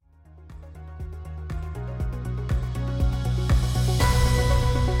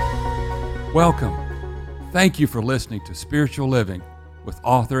Welcome. Thank you for listening to Spiritual Living with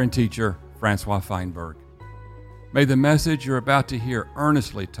author and teacher Francois Feinberg. May the message you're about to hear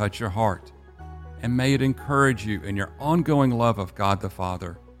earnestly touch your heart, and may it encourage you in your ongoing love of God the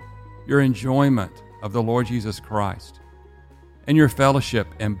Father, your enjoyment of the Lord Jesus Christ, and your fellowship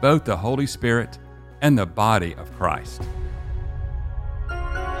in both the Holy Spirit and the body of Christ.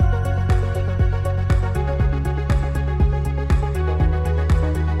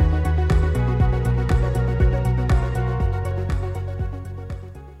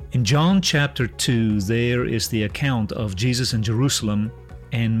 In John chapter 2, there is the account of Jesus in Jerusalem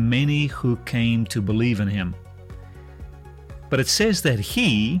and many who came to believe in him. But it says that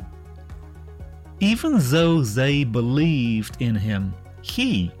he, even though they believed in him,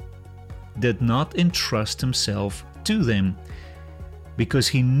 he did not entrust himself to them, because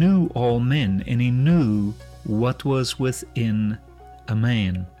he knew all men and he knew what was within a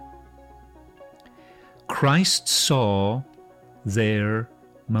man. Christ saw their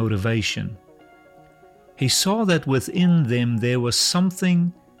motivation. He saw that within them there was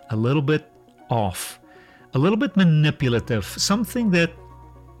something a little bit off, a little bit manipulative, something that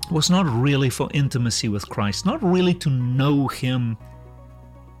was not really for intimacy with Christ, not really to know him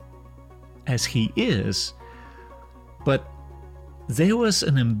as he is, but there was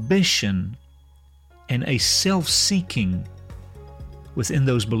an ambition and a self-seeking within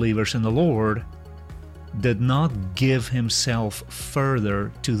those believers, and the Lord did not give himself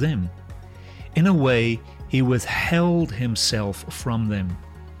further to them. In a way, he withheld himself from them.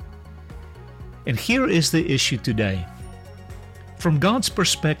 And here is the issue today. From God's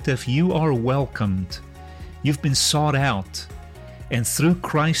perspective, you are welcomed. You've been sought out. And through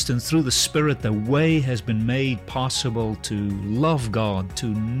Christ and through the Spirit, the way has been made possible to love God, to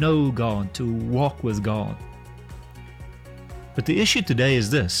know God, to walk with God. But the issue today is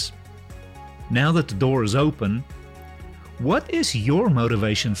this. Now that the door is open, what is your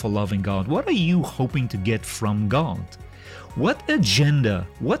motivation for loving God? What are you hoping to get from God? What agenda,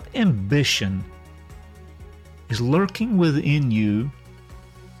 what ambition is lurking within you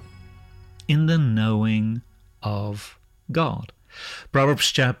in the knowing of God? Proverbs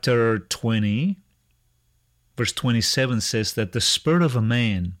chapter 20, verse 27 says that the spirit of a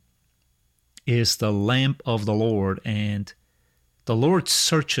man is the lamp of the Lord, and the Lord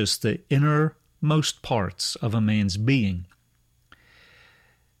searches the innermost parts of a man's being.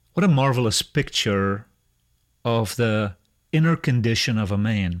 What a marvelous picture of the inner condition of a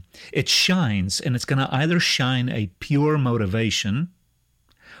man. It shines, and it's going to either shine a pure motivation,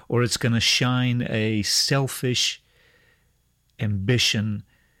 or it's going to shine a selfish ambition,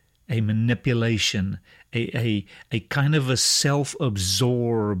 a manipulation, a kind of a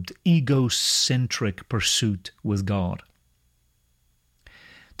self-absorbed, egocentric pursuit with God.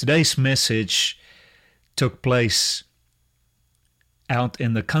 Today's message took place out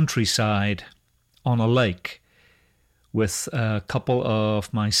in the countryside on a lake with a couple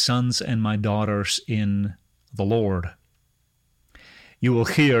of my sons and my daughters in the Lord. You will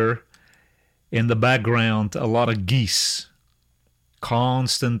hear in the background a lot of geese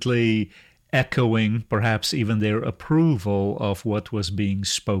constantly echoing, perhaps even their approval of what was being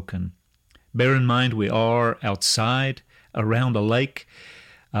spoken. Bear in mind, we are outside around a lake.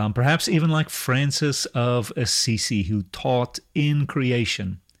 Perhaps even like Francis of Assisi, who taught in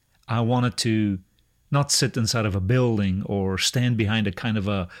creation. I wanted to not sit inside of a building or stand behind a kind of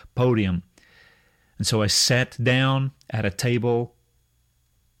a podium. And so I sat down at a table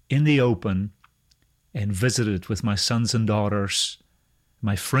in the open and visited with my sons and daughters,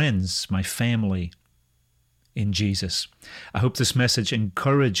 my friends, my family in Jesus. I hope this message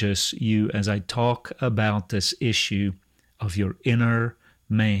encourages you as I talk about this issue of your inner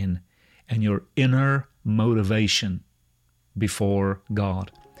man and your inner motivation before God.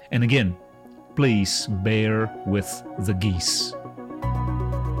 And again, please bear with the geese.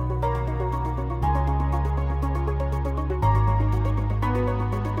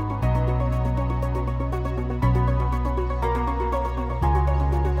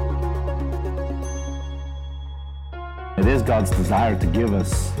 It is God's desire to give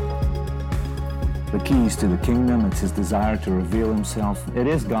us the keys to the kingdom. It's his desire to reveal himself. It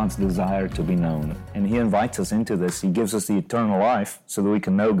is God's desire to be known. And he invites us into this. He gives us the eternal life so that we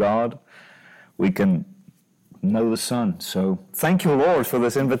can know God. We can know the Son. So thank you, Lord, for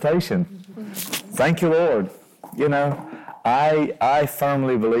this invitation. Thank you, Lord. You know, I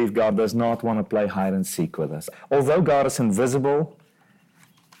firmly believe God does not want to play hide and seek with us. Although God is invisible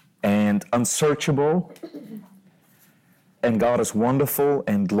and unsearchable, and God is wonderful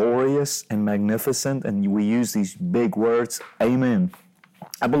and glorious and magnificent, and we use these big words, amen.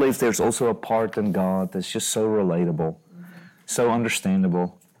 I believe there's also a part in God that's just so relatable, so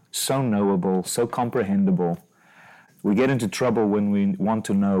understandable, so knowable, so comprehensible. We get into trouble when we want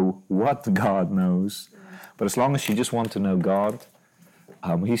to know what God knows. But as long as you just want to know God,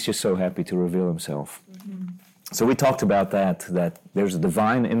 He's just so happy to reveal Himself. So we talked about that there's a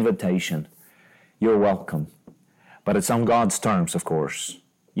divine invitation. You're welcome. But it's on God's terms, of course.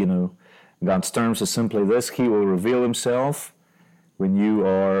 You know, God's terms is simply this: He will reveal Himself when you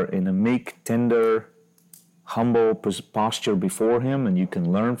are in a meek, tender, humble posture before Him, and you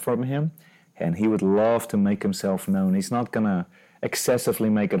can learn from Him. And He would love to make Himself known. He's not going to excessively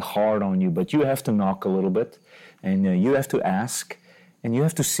make it hard on you, but you have to knock a little bit, and you have to ask, and you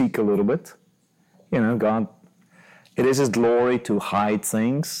have to seek a little bit. You know, God, it is His glory to hide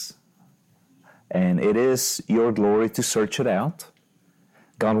things, and it is your glory to search it out.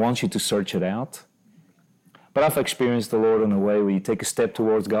 God wants you to search it out. But I've experienced the Lord in a way where you take a step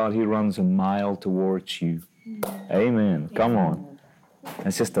towards God, He runs a mile towards you. Amen. Come on.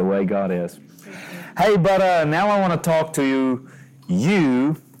 That's just the way God is. Hey, but now I want to talk to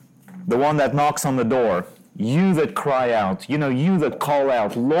you, the one that knocks on the door, you that cry out, you that call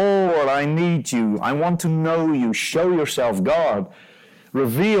out, Lord, I need you. I want to know you. Show yourself, God.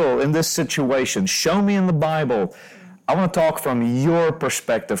 Reveal in this situation. Show me in the Bible. I want to talk from your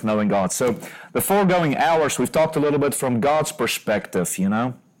perspective, knowing God. So the foregoing hours, we've talked a little bit from God's perspective,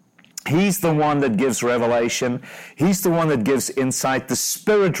 He's the one that gives revelation. He's the one that gives insight. The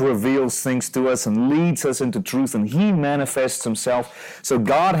Spirit reveals things to us and leads us into truth, and He manifests Himself. So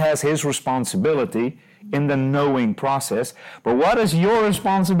God has His responsibility in the knowing process. But what is your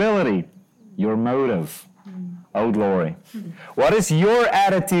responsibility? Your motive. Oh, glory. What is your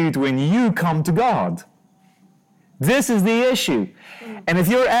attitude when you come to God? This is the issue. And if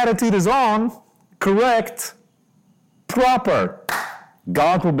your attitude is on, correct, proper,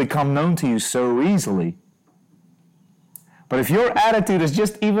 God will become known to you so easily. But if your attitude is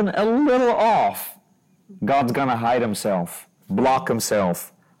just even a little off, God's going to hide Himself, block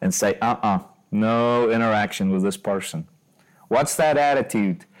Himself, and say, no interaction with this person. What's that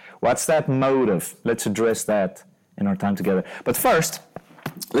attitude? What's that motive? Let's address that in our time together. But first,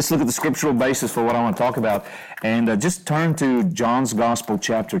 let's look at the scriptural basis for what I want to talk about. And just turn to John's Gospel,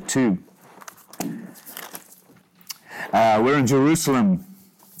 chapter 2. We're in Jerusalem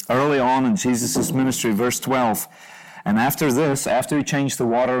early on in Jesus' ministry, verse 12. And after this, after He changed the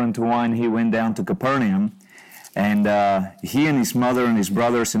water into wine, He went down to Capernaum. And He and His mother and His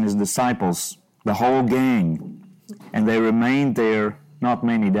brothers and His disciples, the whole gang. And they remained there not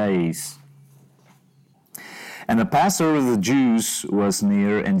many days. And the Passover of the Jews was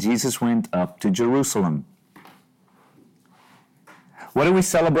near, and Jesus went up to Jerusalem. What do we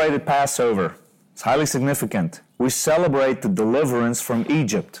celebrate at Passover? It's highly significant. We celebrate the deliverance from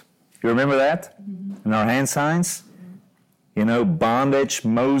Egypt. You remember that? In our hand signs? Bondage,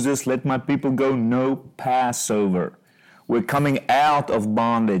 Moses, let my people go, no Passover. We're coming out of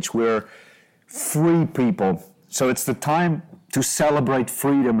bondage. We're free people. So it's the time to celebrate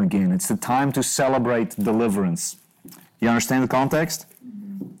freedom again. It's the time to celebrate deliverance. You understand the context?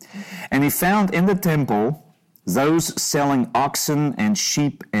 And He found in the temple those selling oxen and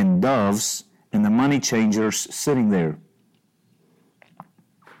sheep and doves and the money changers sitting there.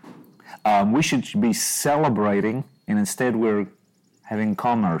 We should be celebrating, and instead we're having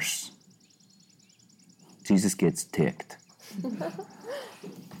commerce. Jesus gets ticked.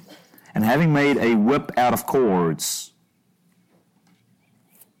 And having made a whip out of cords.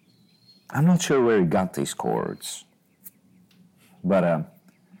 I'm not sure where He got these cords. But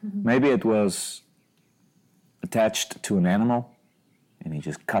maybe it was attached to an animal. And He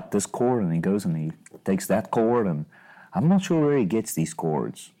just cut this cord, and He goes and He takes that cord, and I'm not sure where He gets these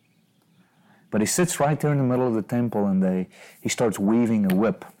cords. But He sits right there in the middle of the temple, and He starts weaving a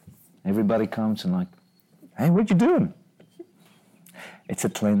whip. Everybody comes and hey, what you doing? It's a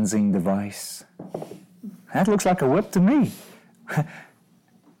cleansing device. That looks like a whip to me.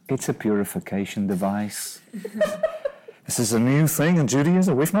 It's a purification device. This is a new thing in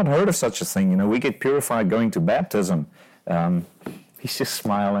Judaism. We've not heard of such a thing. We get purified going to baptism. He's just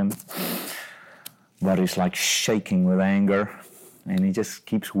smiling, but he's shaking with anger, and he just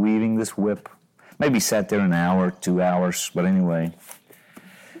keeps weaving this whip. Maybe sat there an hour, 2 hours, but anyway,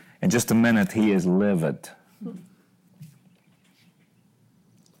 in just a minute he is livid.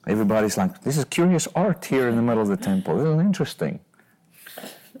 Everybody's like, this is curious art here in the middle of the temple. This is interesting.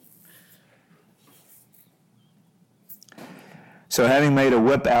 So having made a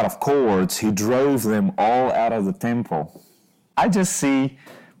whip out of cords, He drove them all out of the temple. I just see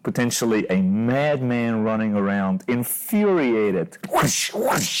potentially a madman running around, infuriated, whoosh,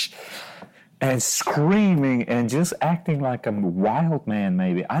 whoosh, and screaming and just acting like a wild man,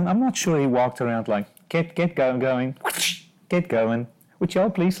 maybe. I'm not sure he walked around like, get going, whoosh, get going. Would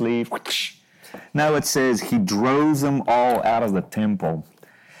y'all please leave? Whoosh. No, it says he drove them all out of the temple,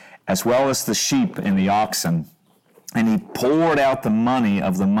 as well as the sheep and the oxen. And he poured out the money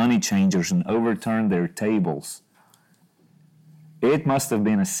of the money changers and overturned their tables. It must have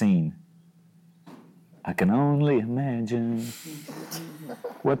been a scene. I can only imagine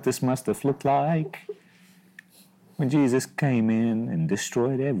what this must have looked like when Jesus came in and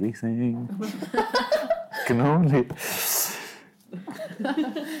destroyed everything. Can only...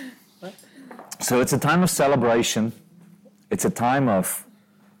 So it's a time of celebration. It's a time of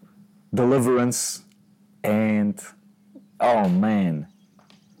deliverance. And, oh man,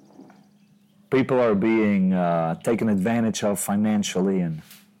 people are being taken advantage of financially, and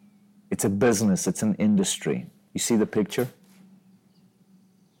it's a business, it's an industry. You see the picture?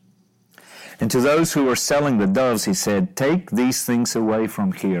 And to those who were selling the doves, he said, "Take these things away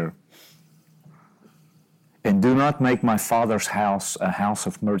from here, and do not make my Father's house a house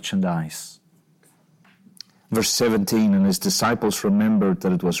of merchandise." Verse 17, and his disciples remembered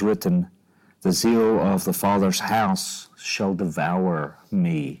that it was written, "The zeal of the Father's house shall devour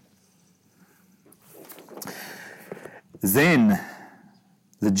me." Then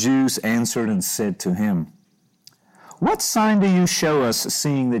the Jews answered and said to him, "What sign do you show us,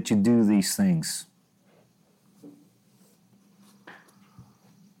 seeing that you do these things?"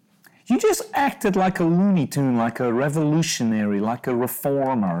 You just acted like a Looney Tune, like a revolutionary, like a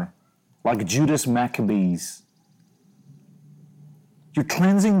reformer, like Judas Maccabees. You're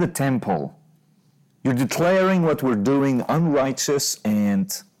cleansing the temple. You're declaring what we're doing unrighteous, and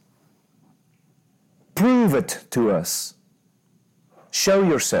prove it to us. Show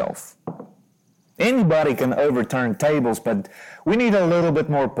yourself. Anybody can overturn tables, but we need a little bit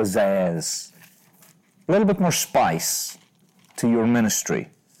more pizzazz, a little bit more spice to your ministry.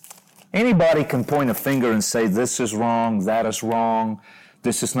 Anybody can point a finger and say, this is wrong, that is wrong,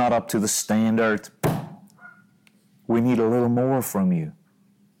 this is not up to the standard. We need a little more from you.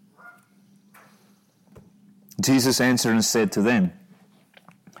 Jesus answered and said to them,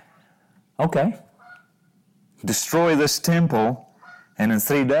 "Okay, destroy this temple, and in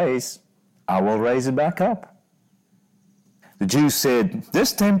 3 days I will raise it back up." The Jews said,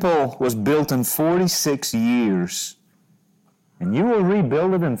 "This temple was built in 46 years, and you will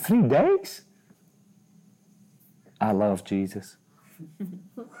rebuild it in 3 days?" I love Jesus.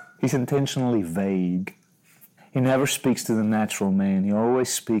 He's intentionally vague. He never speaks to the natural man. He always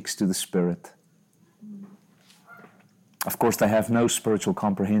speaks to the Spirit. Of course, they have no spiritual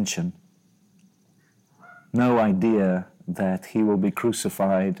comprehension, no idea that he will be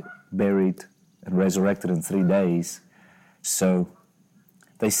crucified, buried, and resurrected in 3 days. So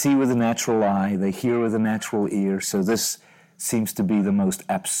they see with the natural eye, they hear with the natural ear. So this seems to be the most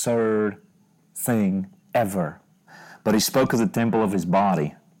absurd thing ever. But he spoke of the temple of his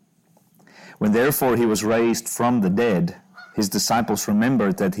body. When therefore he was raised from the dead, his disciples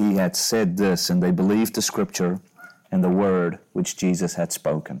remembered that he had said this, and they believed the scripture and the word which Jesus had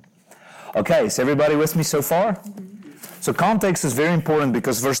spoken. Okay, is everybody with me so far? So context is very important,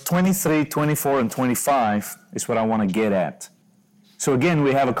 because verse 23, 24, and 25 is what I want to get at. So again,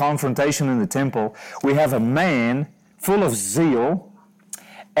 we have a confrontation in the temple. We have a man full of zeal,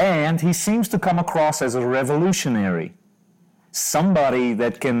 and he seems to come across as a revolutionary, somebody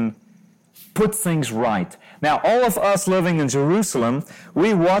that can put things right. Now, all of us living in Jerusalem,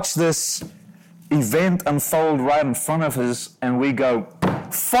 we watch this event unfold right in front of us, and we go,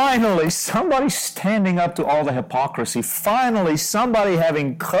 finally, somebody standing up to all the hypocrisy. Finally, somebody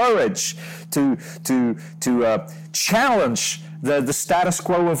having courage to challenge the status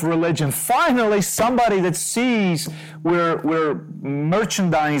quo of religion. Finally, somebody that sees we're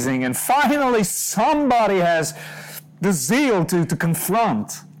merchandising, and finally, somebody has the zeal to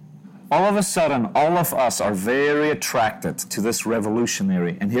confront. All of a sudden, all of us are very attracted to this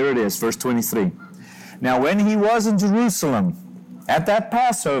revolutionary. And here it is, verse 23. Now, when he was in Jerusalem, at that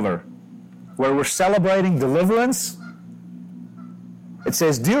Passover, where we're celebrating deliverance, it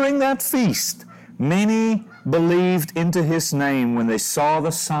says, during that feast, many believed into his name when they saw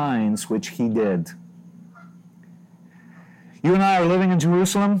the signs which he did. You and I are living in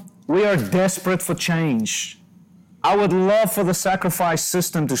Jerusalem. We are desperate for change. I would love for the sacrifice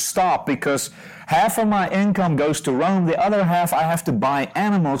system to stop, because half of my income goes to Rome, the other half I have to buy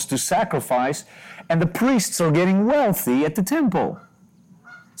animals to sacrifice, and the priests are getting wealthy at the temple.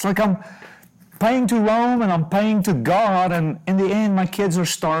 It's like paying to Rome and I'm paying to God, and in the end my kids are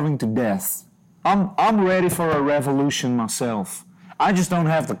starving to death. I'm ready for a revolution myself. I just don't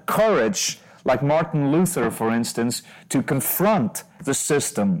have the courage, like Martin Luther, for instance, to confront the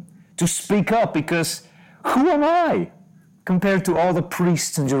system, to speak up, because who am I compared to all the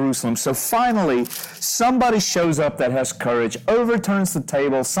priests in Jerusalem? So finally, somebody shows up that has courage, overturns the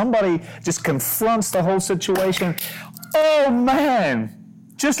table, somebody just confronts the whole situation. Oh man!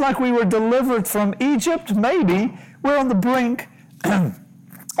 Just like we were delivered from Egypt, maybe we're on the brink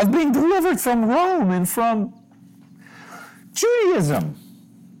of being delivered from Rome and from Judaism.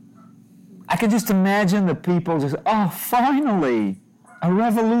 I can just imagine the people just, oh, finally, a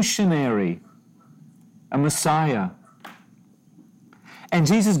revolutionary, a Messiah. And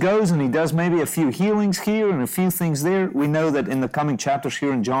Jesus goes and he does maybe a few healings here and a few things there. We know that in the coming chapters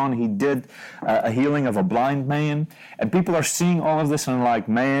here in John, he did a healing of a blind man. And people are seeing all of this and are like,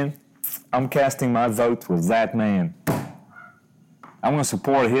 man, I'm casting my vote with that man. I'm going to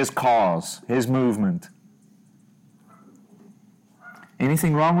support his cause, his movement.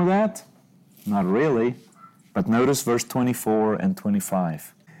 Anything wrong with that? Not really. But notice verse 24 and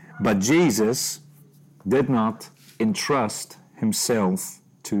 25. But Jesus did not entrust himself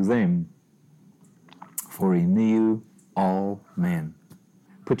to them, for he knew all men.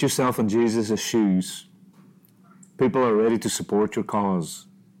 Put yourself in Jesus' shoes. People are ready to support your cause.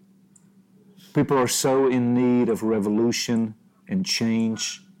 People are so in need of revolution and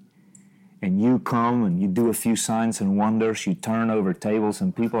change, and you come and you do a few signs and wonders, you turn over tables,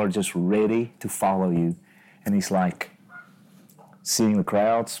 and people are just ready to follow you. And he's like, seeing the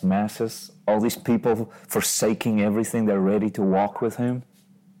crowds, masses, all these people forsaking everything, they're ready to walk with him.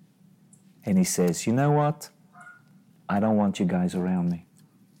 And he says, you know what? I don't want you guys around me.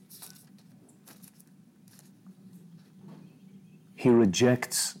 He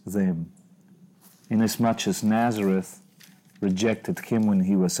rejects them, inasmuch as Nazareth rejected him when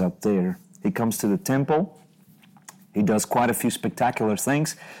he was up there. He comes to the temple. He does quite a few spectacular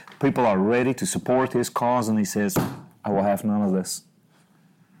things. People are ready to support his cause, and he says, I will have none of this.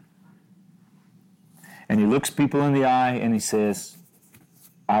 And he looks people in the eye and he says,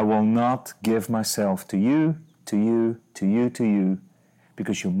 I will not give myself to you, to you, to you, to you,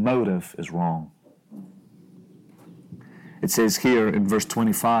 because your motive is wrong. It says here in verse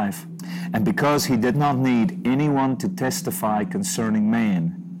 25, and because he did not need anyone to testify concerning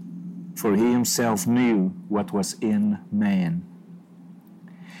man, for he himself knew what was in man.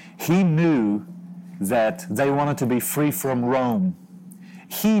 He knew that they wanted to be free from Rome.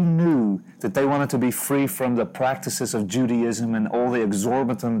 He knew that they wanted to be free from the practices of Judaism and all the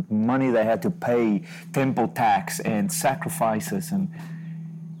exorbitant money they had to pay, temple tax and sacrifices. And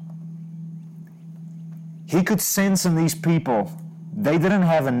he could sense in these people, they didn't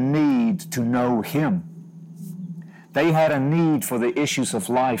have a need to know him. They had a need for the issues of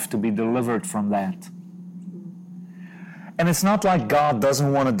life to be delivered from that. And it's not like God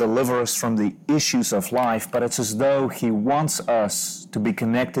doesn't want to deliver us from the issues of life, but it's as though he wants us to be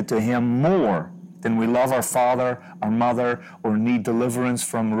connected to him more than we love our father, our mother, or need deliverance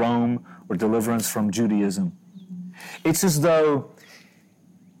from Rome or deliverance from Judaism. It's as though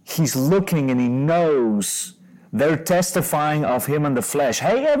he's looking and he knows they're testifying of him in the flesh.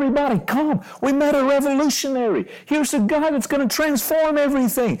 Hey, everybody, come. We met a revolutionary. Here's a guy that's going to transform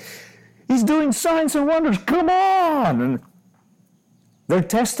everything. He's doing signs and wonders. Come on. And they're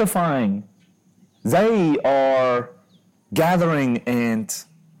testifying. They are gathering and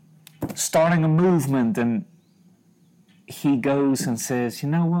starting a movement. And he goes and says, you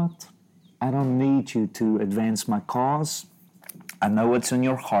know what? I don't need you to advance my cause. I know what's in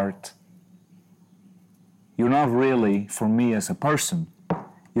your heart. You're not really for me as a person.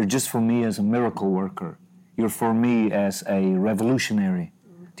 You're just for me as a miracle worker. You're for me as a revolutionary.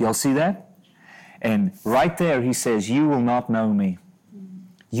 Do y'all see that? And right there he says, you will not know me.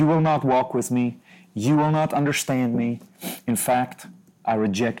 You will not walk with me. You will not understand me. In fact, I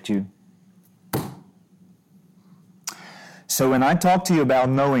reject you. So when I talk to you about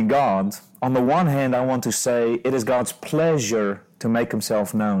knowing God, on the one hand, I want to say it is God's pleasure to make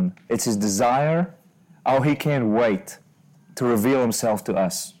himself known. It's his desire. Oh, he can't wait to reveal himself to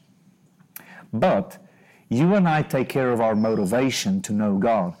us. But you and I take care of our motivation to know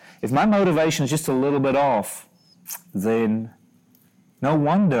God. If my motivation is just a little bit off, then no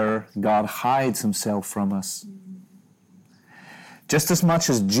wonder God hides himself from us. Just as much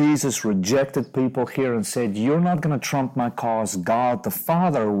as Jesus rejected people here and said, you're not going to trump my cause, God the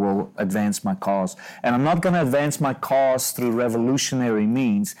Father will advance my cause. And I'm not going to advance my cause through revolutionary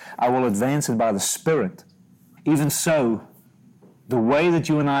means. I will advance it by the Spirit. Even so, the way that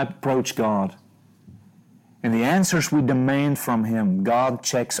you and I approach God And the answers we demand from Him, God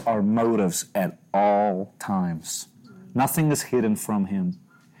checks our motives at all times. Nothing is hidden from Him.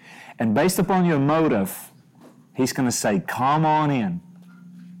 And based upon your motive, He's going to say, come on in.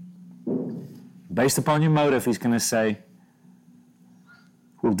 Based upon your motive, He's going to say,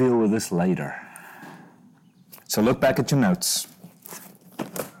 we'll deal with this later. So look back at your notes.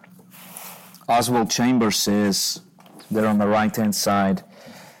 Oswald Chambers says, there on the right-hand side,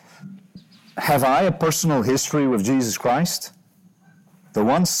 have I a personal history with Jesus Christ? The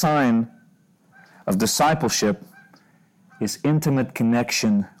one sign of discipleship is intimate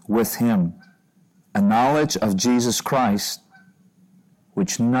connection with Him, a knowledge of Jesus Christ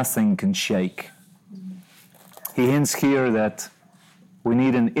which nothing can shake. He hints here that we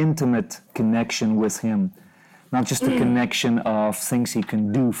need an intimate connection with Him, not just a connection of things He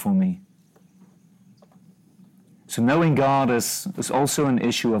can do for me. So knowing God is also an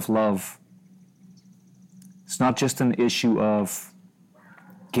issue of love. It's not just an issue of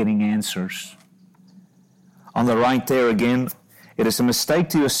getting answers. On the right there again, it is a mistake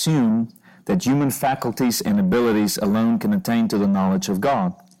to assume that human faculties and abilities alone can attain to the knowledge of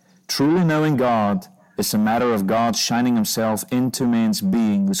God. Truly knowing God is a matter of God shining Himself into man's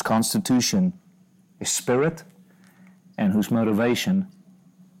being, whose constitution is spirit and whose motivation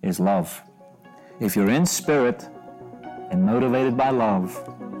is love. If you're in spirit and motivated by love,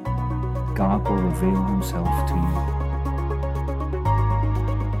 God will reveal Himself to you.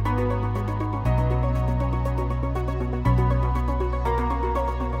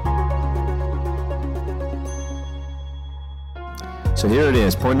 So here it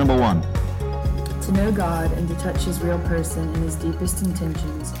is, point number 1. To know God and to touch His real person and His deepest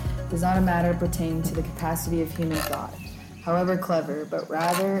intentions is not a matter pertaining to the capacity of human thought, however clever, but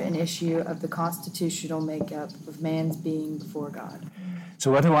rather an issue of the constitutional makeup of man's being before God.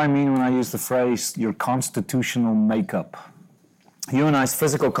 So what do I mean when I use the phrase, your constitutional makeup? You and I's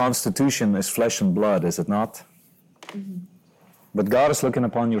physical constitution is flesh and blood, is it not? Mm-hmm. But God is looking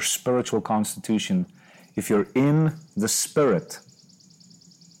upon your spiritual constitution. If you're in the Spirit,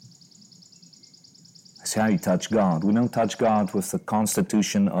 that's how you touch God. We don't touch God with the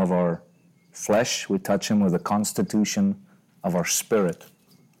constitution of our flesh. We touch Him with the constitution of our spirit.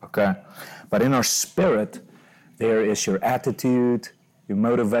 Okay? But in our spirit, there is your attitude, your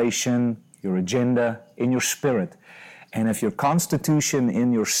motivation, your agenda in your spirit. And if your constitution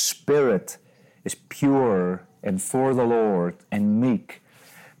in your spirit is pure and for the Lord and meek,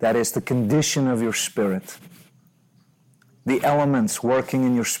 that is the condition of your spirit. The elements working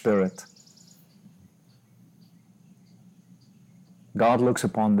in your spirit. God looks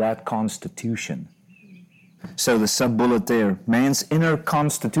upon that constitution. So the sub-bullet there, man's inner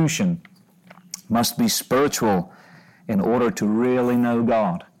constitution must be spiritual in order to really know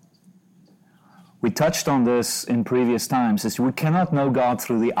God. We touched on this in previous times, is we cannot know God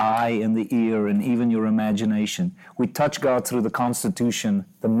through the eye and the ear and even your imagination. We touch God through the constitution,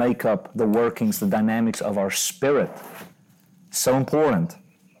 the makeup, the workings, the dynamics of our spirit. So important.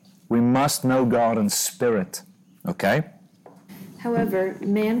 We must know God in spirit. Okay? However,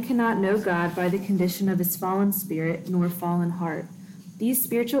 man cannot know God by the condition of his fallen spirit nor fallen heart. These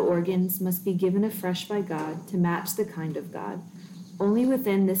spiritual organs must be given afresh by God to match the kind of God. Only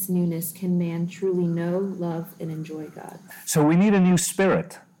within this newness can man truly know, love, and enjoy God. So we need a new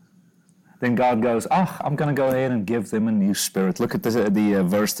spirit. Then God goes, I'm going to go ahead and give them a new spirit. Look at the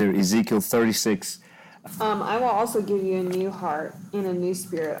verse there, Ezekiel 36. I will also give you a new heart and a new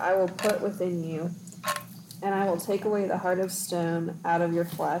spirit I will put within you. And I will take away the heart of stone out of your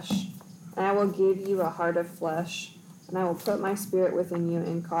flesh, and I will give you a heart of flesh, and I will put my spirit within you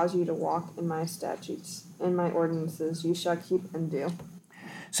and cause you to walk in my statutes, and my ordinances you shall keep and do.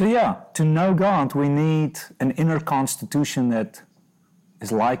 So to know God, we need an inner constitution that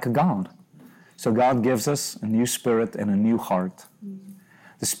is like a God. So God gives us a new spirit and a new heart. Mm-hmm.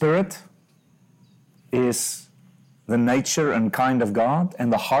 The spirit is the nature and kind of God,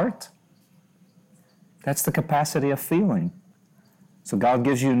 and the heart, that's the capacity of feeling. So God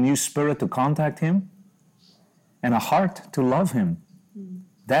gives you a new spirit to contact Him and a heart to love Him. Mm.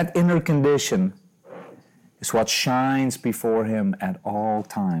 That inner condition is what shines before Him at all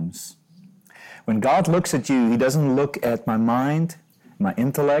times. When God looks at you, He doesn't look at my mind, my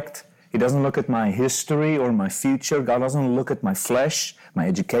intellect. He doesn't look at my history or my future. God doesn't look at my flesh, my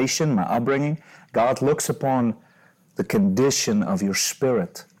education, my upbringing. God looks upon the condition of your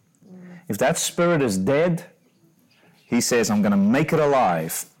spirit. If that spirit is dead, He says, I'm going to make it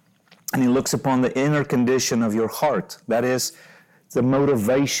alive. And He looks upon the inner condition of your heart. That is the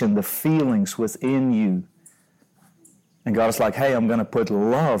motivation, the feelings within you. And God is like, hey, I'm going to put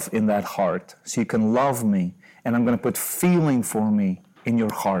love in that heart so you can love me. And I'm going to put feeling for me in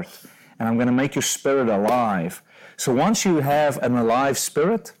your heart. And I'm going to make your spirit alive. So once you have an alive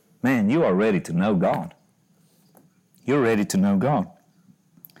spirit, man, you are ready to know God. You're ready to know God.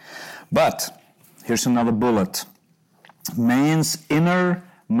 But here's another bullet. Man's inner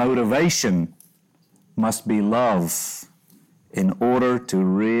motivation must be love in order to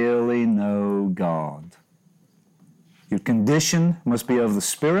really know God. Your condition must be of the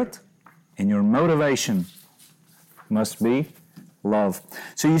Spirit, and your motivation must be love.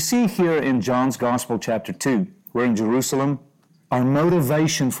 So you see here in John's Gospel, chapter 2, we're in Jerusalem. Our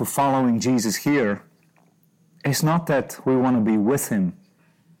motivation for following Jesus here is not that we want to be with Him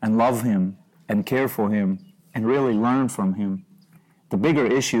and love Him and care for Him and really learn from Him. The bigger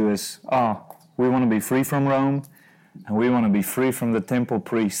issue is, we want to be free from Rome, and we want to be free from the temple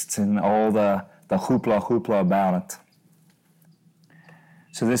priests and all the hoopla about it.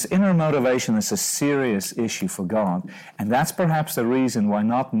 So this inner motivation is a serious issue for God. And that's perhaps the reason why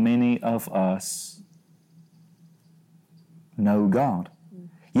not many of us know God.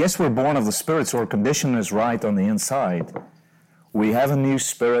 Yes, we're born of the Spirit, so our condition is right on the inside. We have a new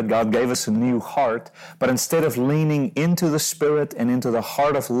spirit. God gave us a new heart. But instead of leaning into the Spirit and into the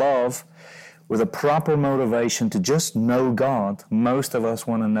heart of love with a proper motivation to just know God, most of us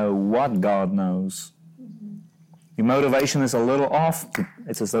want to know what God knows. Your motivation is a little off.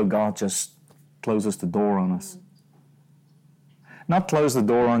 It's as though God just closes the door on us. Not close the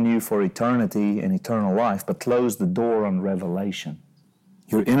door on you for eternity and eternal life, but close the door on revelation.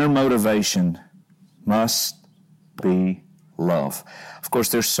 Your inner motivation must be love. Of course,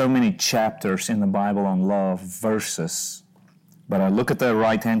 there's so many chapters in the Bible on love, verses. But I look at the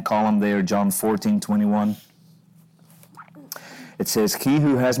right-hand column there, John 14:21. It says, "He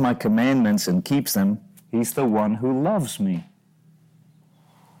who has my commandments and keeps them, he's the one who loves me.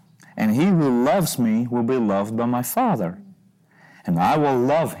 And he who loves me will be loved by my Father. And I will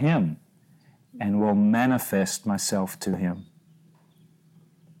love him and will manifest myself to him."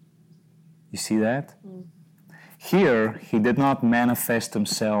 You see that? Here, he did not manifest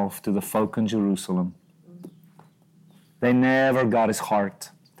himself to the folk in Jerusalem. They never got his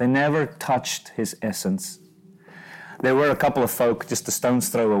heart. They never touched his essence. There were a couple of folk just a stone's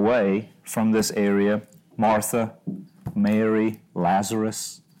throw away from this area. Martha, Mary,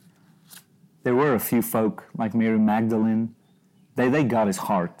 Lazarus. There were a few folk like Mary Magdalene. They got his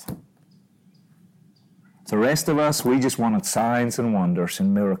heart. The rest of us, we just wanted signs and wonders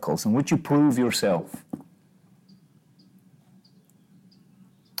and miracles. And would you prove yourself?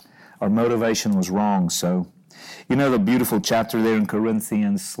 Our motivation was wrong, so you know the beautiful chapter there in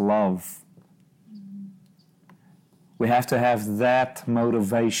Corinthians, love. We have to have that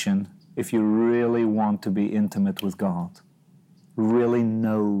motivation if you really want to be intimate with God, really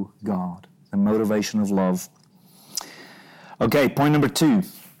know God, the motivation of love. Okay, point number 2.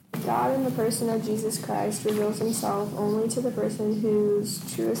 God in the person of Jesus Christ reveals himself only to the person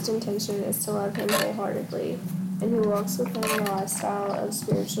whose truest intention is to love him wholeheartedly and who walks with him in a lifestyle of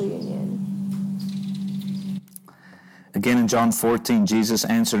spiritual union. Again in John 14, Jesus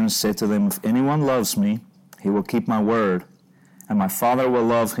answered and said to them, "If anyone loves me, he will keep my word, and my Father will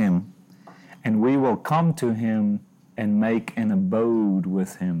love him, and we will come to him and make an abode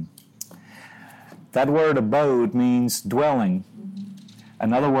with him." That word abode means dwelling.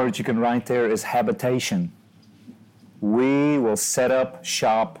 Another word you can write there is habitation. We will set up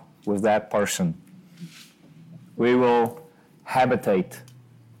shop with that person. We will habitate,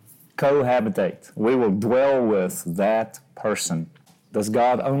 cohabitate. We will dwell with that person. Does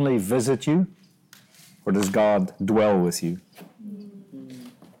God only visit you, or does God dwell with you?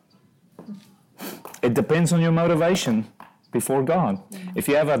 It depends on your motivation before God. If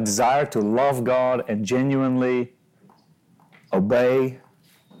you have a desire to love God and genuinely obey,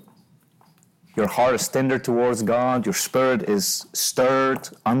 your heart is tender towards God, your spirit is stirred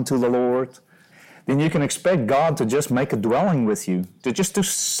unto the Lord, then you can expect God to just make a dwelling with you, to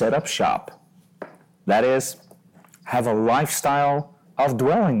set up shop. That is, have a lifestyle of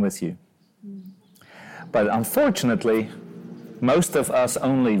dwelling with you. But unfortunately, most of us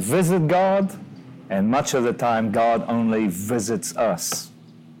only visit God, and much of the time God only visits us.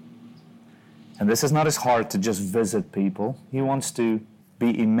 And this is not his heart to just visit people. He wants to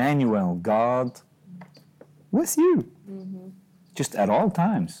be Emmanuel, God with you, just at all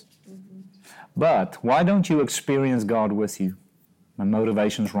times. But why don't you experience God with you? My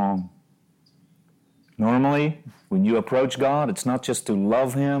motivation's wrong. Normally, when you approach God, it's not just to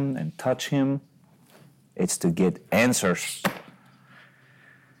love him and touch him. It's to get answers.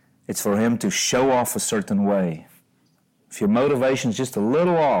 It's for him to show off a certain way. If your motivation's just a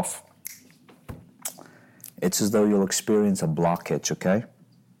little off, it's as though you'll experience a blockage, okay?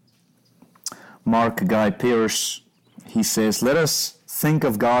 Mark Guy Pearce, he says, let us think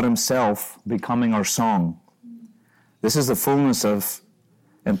of God himself becoming our song. This is the fullness of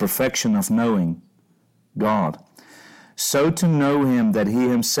and perfection of knowing God. So to know him that he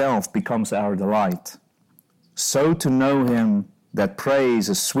himself becomes our delight. So to know him that praise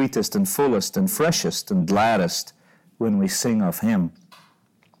is sweetest and fullest and freshest and gladdest when we sing of him.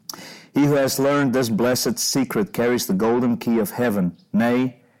 He who has learned this blessed secret carries the golden key of heaven.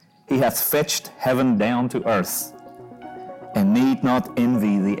 Nay, he hath fetched heaven down to earth, and need not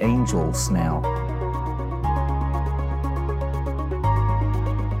envy the angels now.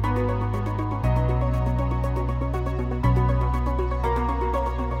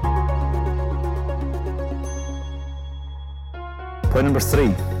 Point number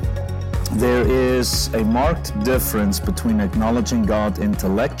 3. There is a marked difference between acknowledging God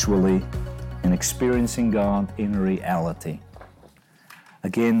intellectually and experiencing God in reality.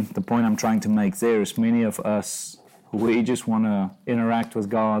 Again, the point I'm trying to make there is many of us, we just want to interact with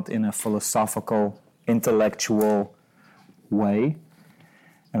God in a philosophical, intellectual way.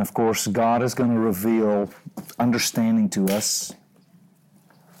 And of course, God is going to reveal understanding to us.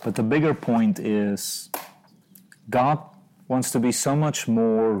 But the bigger point is, God wants to be so much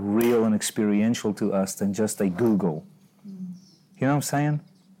more real and experiential to us than just a Google. You know what I'm saying?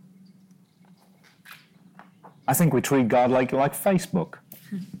 I think we treat God like Facebook.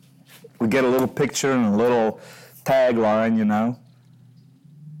 We get a little picture and a little tagline, you know,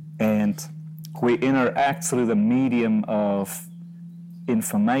 and we interact through the medium of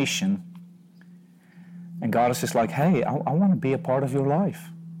information. And God is just like, hey, I want to be a part of your life.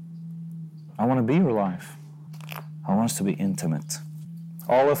 I want to be your life. I want us to be intimate.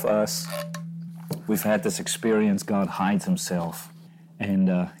 All of us, we've had this experience, God hides himself. And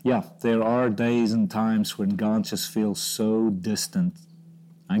there are days and times when God just feels so distant.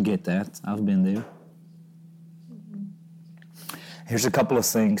 I get that. I've been there. Here's a couple of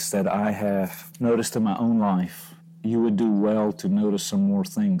things that I have noticed in my own life. You would do well to notice some more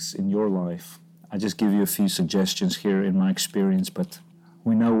things in your life. I just give you a few suggestions here in my experience, but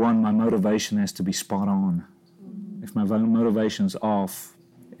we know, one, my motivation has to be spot on. If my motivation's off,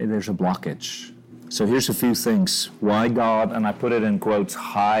 there's a blockage. So here's a few things. Why God, and I put it in quotes,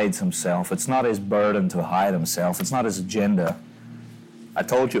 hides himself. It's not his burden to hide himself. It's not his agenda. I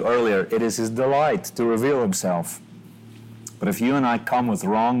told you earlier, it is his delight to reveal himself. But if you and I come with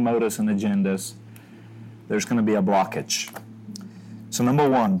wrong motives and agendas, there's going to be a blockage. So number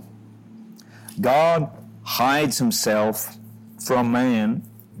 1, God hides himself from man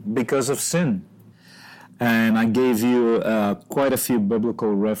because of sin. And I gave you quite a few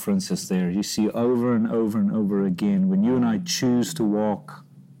biblical references there. You see over and over and over again, when you and I choose to walk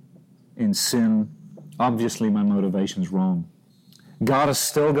in sin, obviously my motivation's wrong. God is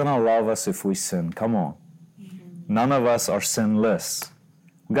still going to love us if we sin. Come on. None of us are sinless.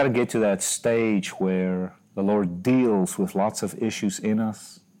 We've got to get to that stage where the Lord deals with lots of issues in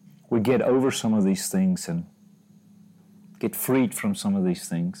us. We get over some of these things and get freed from some of these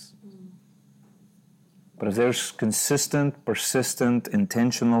things. But if there's consistent, persistent,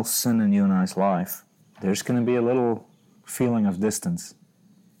 intentional sin in you and I's life, there's going to be a little feeling of distance.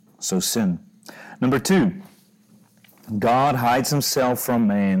 So sin. Number 2, God hides himself from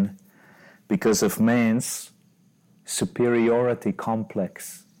man because of man's superiority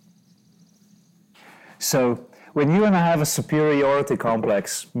complex. So when you and I have a superiority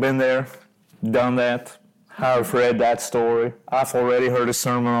complex, been there, done that, I've read that story, I've already heard a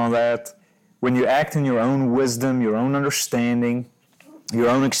sermon on that. When you act in your own wisdom, your own understanding, your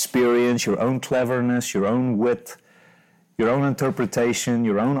own experience, your own cleverness, your own wit, your own interpretation,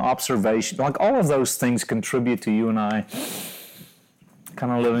 your own observation, like all of those things contribute to you and I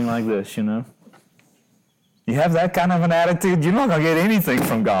kind of living like this, you know. You have that kind of an attitude, you're not going to get anything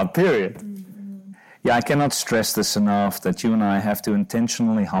from God, period. Mm-hmm. Yeah, I cannot stress this enough, that you and I have to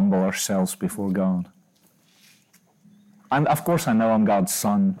intentionally humble ourselves before God. Of course, I know I'm God's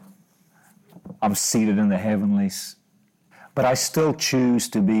son. I'm seated in the heavenlies. But I still choose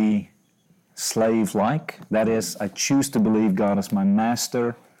to be slave-like. That is, I choose to believe God is my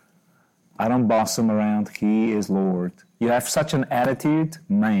master. I don't boss him around. He is Lord. You have such an attitude,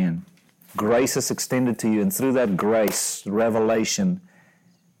 man. Grace is extended to you, and through that grace, revelation,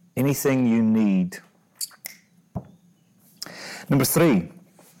 anything you need. Number 3,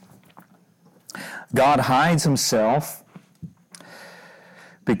 God hides himself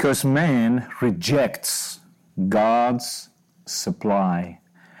because man rejects God's supply.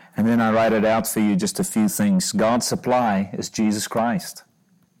 And then I write it out for you, just a few things. God's supply is Jesus Christ.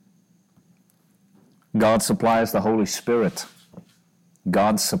 God's supply is the Holy Spirit.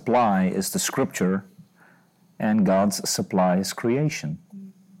 God's supply is the Scripture. And God's supply is creation.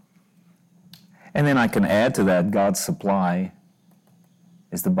 And then I can add to that, God's supply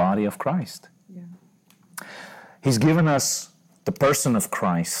is the body of Christ. Yeah. He's given us the person of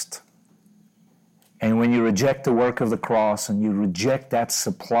Christ. And when you reject the work of the cross and you reject that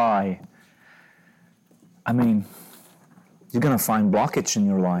supply, I mean, you're going to find blockage in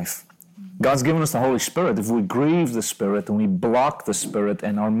your life. God's given us the Holy Spirit. If we grieve the Spirit and we block the Spirit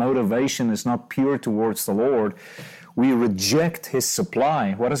and our motivation is not pure towards the Lord, we reject His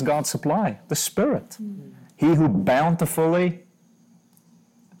supply. What does God supply? The Spirit. He who bountifully,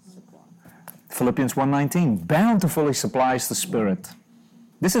 Philippians 1:19, bountifully supplies the Spirit.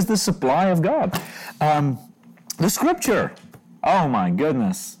 This is the supply of God. The Scripture. Oh my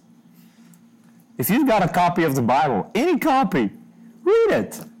goodness. If you've got a copy of the Bible, any copy, read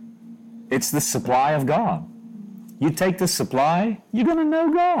it. It's the supply of God. You take the supply, you're going to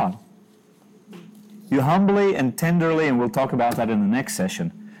know God. You humbly and tenderly, and we'll talk about that in the next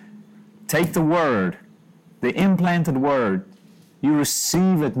session, take the Word, the implanted Word, you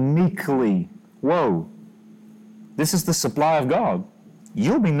receive it meekly. Whoa. This is the supply of God.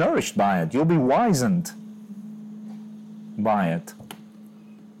 You'll be nourished by it. You'll be wizened by it.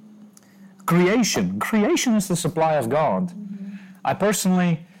 Creation. Creation is the supply of God. I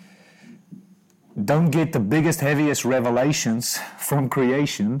personally don't get the biggest, heaviest revelations from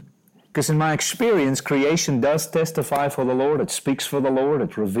creation, because in my experience, creation does testify for the Lord. It speaks for the Lord.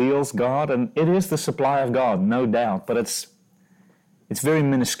 It reveals God, and it is the supply of God, no doubt. But it's very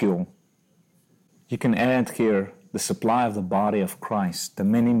minuscule. You can add here the supply of the body of Christ, the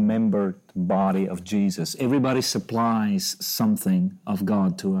many-membered body of Jesus. Everybody supplies something of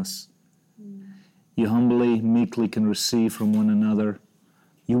God to us. You humbly, meekly can receive from one another.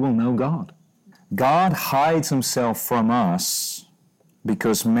 You will know God. God hides Himself from us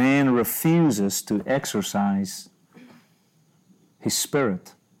because man refuses to exercise His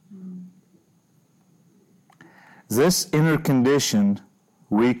Spirit. This inner condition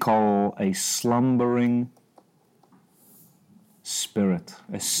we call a slumbering spirit,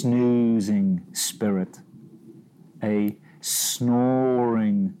 a snoozing spirit, a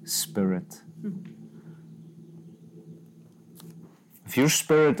snoring spirit. If your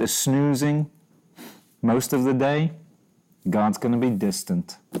spirit is snoozing most of the day, God's going to be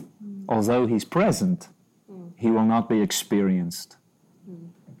distant. Although He's present, He will not be experienced.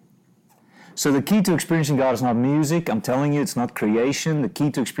 So the key to experiencing God is not music. I'm telling you, it's not creation. The key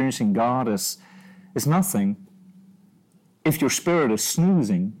to experiencing God is nothing if your spirit is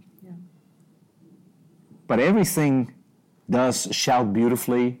snoozing. Yeah. But everything does shout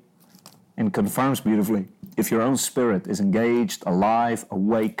beautifully and confirms beautifully if your own spirit is engaged, alive,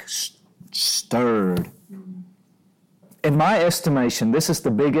 awake, stirred. In my estimation, this is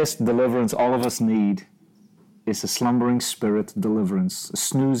the biggest deliverance all of us need, is a slumbering spirit deliverance, a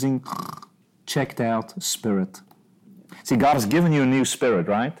snoozing, checked out spirit. See, God has given you a new spirit,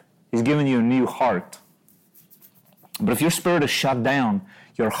 right? He's given you a new heart. But if your spirit is shut down,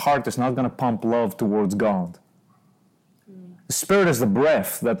 your heart is not going to pump love towards God. The Spirit is the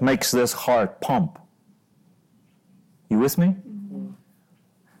breath that makes this heart pump. You with me?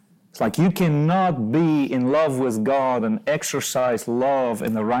 It's like you cannot be in love with God and exercise love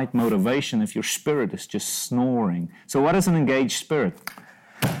and the right motivation if your spirit is just snoring. So what is an engaged spirit?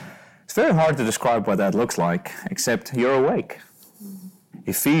 It's very hard to describe what that looks like, except you're awake.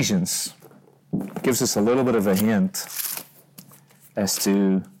 Ephesians gives us a little bit of a hint as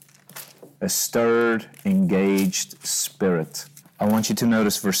to a stirred, engaged spirit. I want you to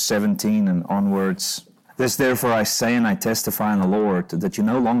notice verse 17 and onwards. This therefore I say and I testify in the Lord, that you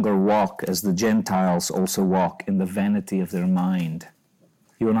no longer walk as the Gentiles also walk in the vanity of their mind.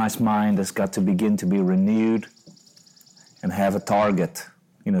 Your and I's mind has got to begin to be renewed and have a target.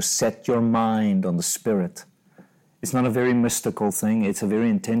 Set your mind on the Spirit. It's not a very mystical thing. It's a very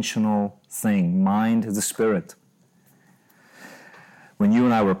intentional thing. Mind is the Spirit. When you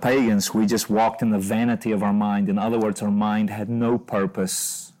and I were pagans, we just walked in the vanity of our mind. In other words, our mind had no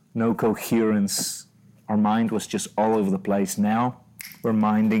purpose, no coherence. Our mind was just all over the place. Now, we're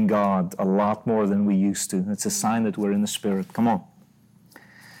minding God a lot more than we used to. It's a sign that we're in the Spirit. Come on.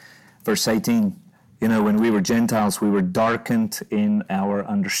 Verse 18. When we were Gentiles, we were darkened in our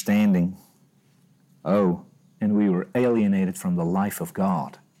understanding. Oh, and we were alienated from the life of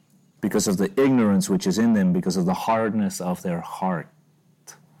God because of the ignorance which is in them, because of the hardness of their heart.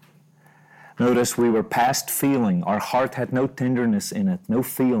 Notice we were past feeling. Our heart had no tenderness in it, no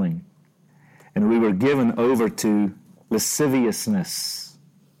feeling. And we were given over to lasciviousness,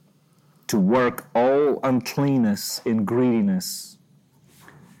 to work all uncleanness in greediness.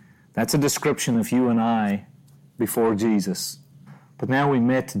 That's a description of you and I before Jesus. But now we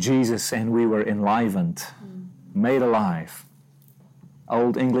met Jesus and we were enlivened, made alive.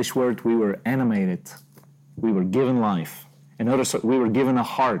 Old English word, we were animated. We were given life. And notice we were given a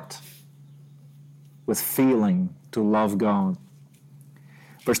heart with feeling to love God.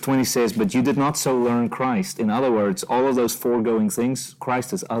 Verse 20 says, but you did not so learn Christ. In other words, all of those foregoing things,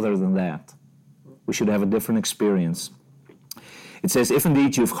 Christ is other than that. We should have a different experience. It says, if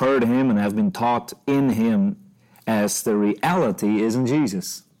indeed you've heard him and have been taught in him as the reality is in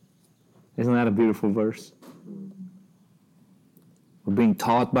Jesus. Isn't that a beautiful verse? We're being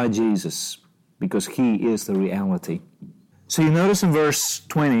taught by Jesus because he is the reality. So you notice in verse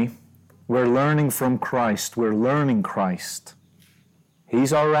 20, we're learning from Christ. We're learning Christ.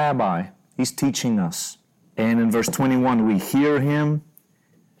 He's our rabbi. He's teaching us. And in verse 21, we hear him.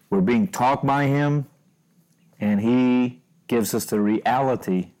 We're being taught by him. And he gives us the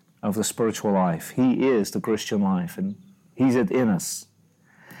reality of the spiritual life. He is the Christian life, and he's it in us.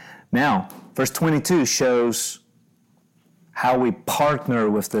 Now, verse 22 shows how we partner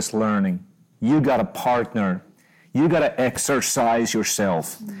with this learning. You got to partner. You got to exercise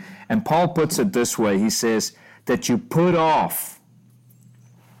yourself. And Paul puts it this way. He says that you put off,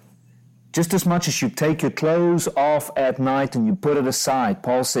 just as much as you take your clothes off at night and you put it aside.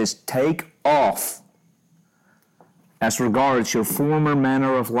 Paul says, take off. As regards your former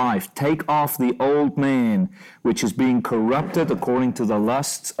manner of life, take off the old man, which is being corrupted according to the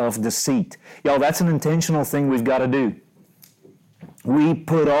lusts of deceit. Y'all, that's an intentional thing we've got to do. We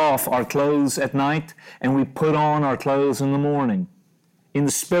put off our clothes at night, and we put on our clothes in the morning. In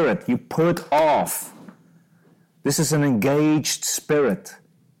the spirit, you put off. This is an engaged spirit.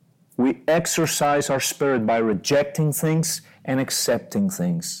 We exercise our spirit by rejecting things and accepting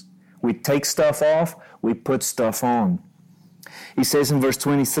things. We take stuff off, we put stuff on. He says in verse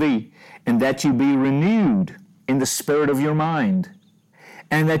 23, and that you be renewed in the spirit of your mind,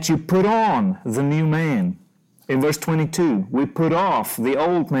 and that you put on the new man. In verse 22, we put off the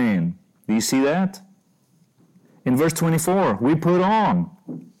old man. Do you see that? In verse 24, we put on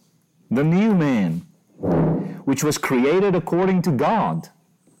the new man, which was created according to God.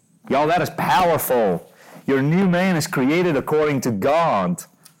 Y'all, that is powerful. Your new man is created according to God,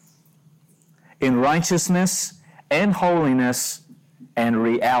 in righteousness and holiness and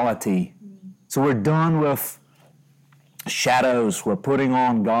reality. So we're done with shadows. We're putting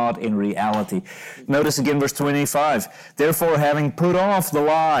on God in reality. Notice again verse 25. Therefore, having put off the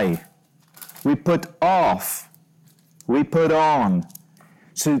lie, we put off, we put on.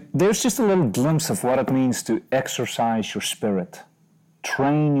 So there's just a little glimpse of what it means to exercise your spirit,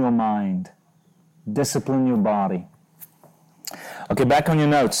 train your mind, discipline your body. Okay, back on your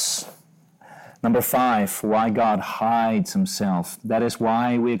notes. Number 5, why God hides himself. That is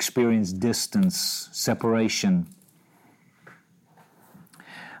why we experience distance, separation.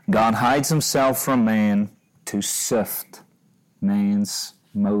 God hides himself from man to sift man's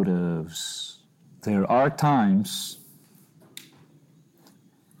motives. There are times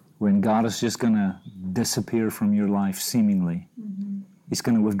when God is just going to disappear from your life, seemingly. He's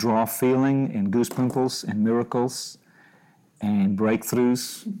going to withdraw feeling and goose pimples and miracles and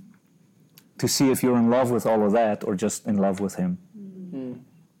breakthroughs, to see if you're in love with all of that or just in love with him.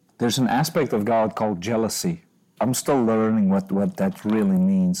 There's an aspect of God called jealousy. I'm still learning what that really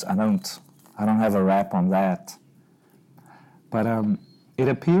means. I don't have a rap on that. But it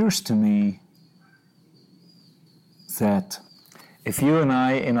appears to me that if you and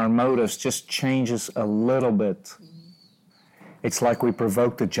I, in our motives, just changes a little bit, it's like we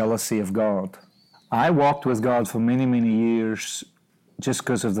provoke the jealousy of God. I walked with God for many, many years just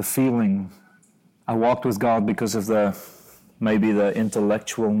because of the feeling. I walked with God because of maybe the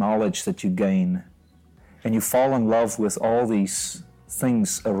intellectual knowledge that you gain. And you fall in love with all these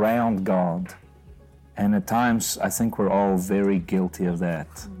things around God. And at times, I think we're all very guilty of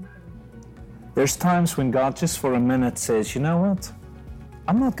that. There's times when God just for a minute says, you know what?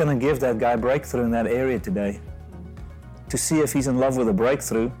 I'm not going to give that guy breakthrough in that area today, to see if he's in love with a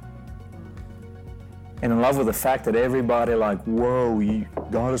breakthrough and in love with the fact that everybody like, whoa,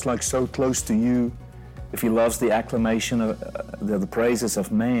 God is like so close to you. If he loves the acclamation of the praises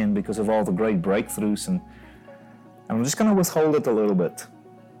of man because of all the great breakthroughs, and I'm just going to withhold it a little bit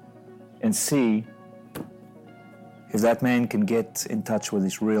and see if that man can get in touch with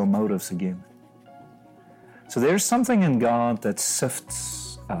his real motives again. So there's something in God that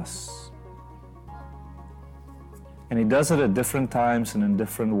sifts us. And he does it at different times and in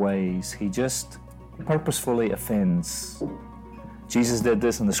different ways. He just purposefully offends. Jesus did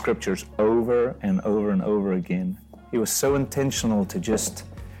this in the scriptures over and over and over again. He was so intentional to just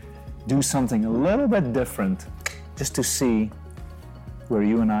do something a little bit different, just to see where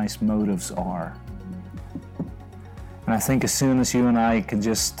you and I's motives are. And I think as soon as you and I can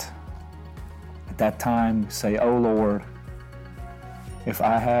just, at that time, say, "Oh Lord, if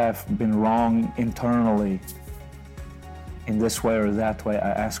I have been wrong internally, in this way or that way,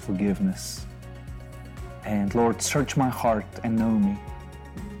 I ask forgiveness. And Lord, search my heart and know me.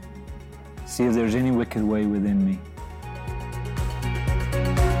 See if there's any wicked way within me.